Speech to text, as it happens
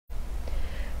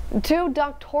Two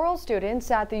doctoral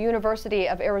students at the University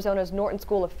of Arizona's Norton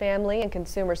School of Family and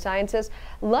Consumer Sciences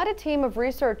led a team of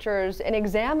researchers in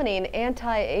examining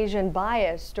anti-Asian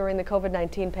bias during the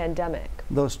COVID-19 pandemic.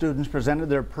 Those students presented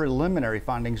their preliminary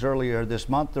findings earlier this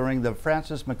month during the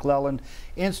Francis McClelland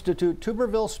Institute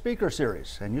Tuberville Speaker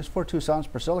Series. And News 4 Tucson's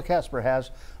Priscilla Casper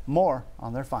has more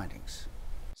on their findings.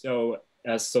 So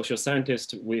as social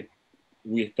scientists, we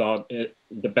thought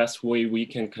the best way we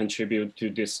can contribute to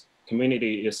this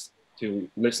community is to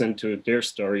listen to their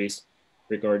stories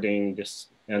regarding this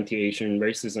anti-Asian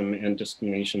racism and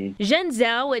discrimination. Zhen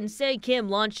Zhao and Sei Kim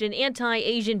launched an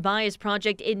anti-Asian bias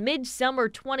project in mid-summer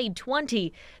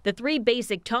 2020. The three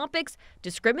basic topics: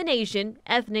 discrimination,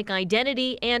 ethnic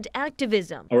identity, and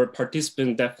activism. Our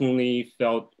participants definitely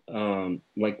felt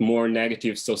like more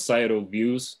negative societal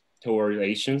views toward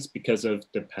Asians because of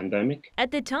the pandemic. At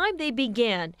the time they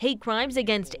began, hate crimes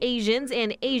against Asians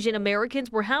and Asian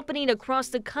Americans were happening across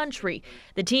the country.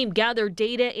 The team gathered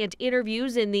data and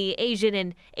interviews in the Asian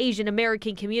and Asian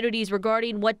American communities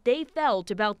regarding what they felt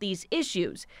about these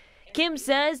issues. Kim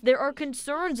says there are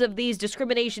concerns of these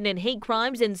discrimination and hate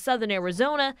crimes in southern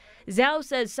Arizona. Zhao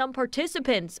says some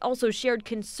participants also shared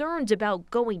concerns about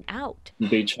going out.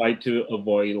 They tried to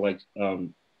avoid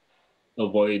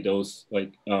those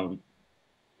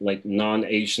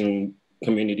non-Asian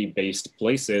community-based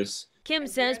places. Kim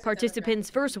says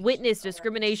participants first witnessed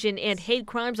discrimination and hate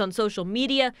crimes on social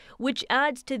media, which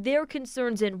adds to their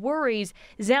concerns and worries.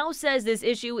 Zhao says this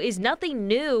issue is nothing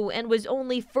new and was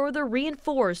only further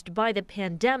reinforced by the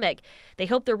pandemic. They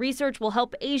hope the research will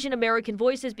help Asian American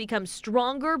voices become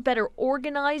stronger, better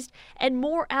organized, and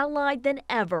more allied than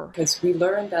ever. Because we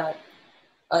learned that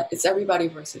it's everybody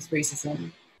versus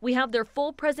racism. We have their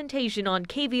full presentation on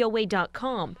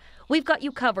KVOA.com. We've got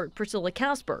you covered. Priscilla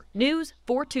Casper, News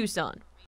 4 Tucson.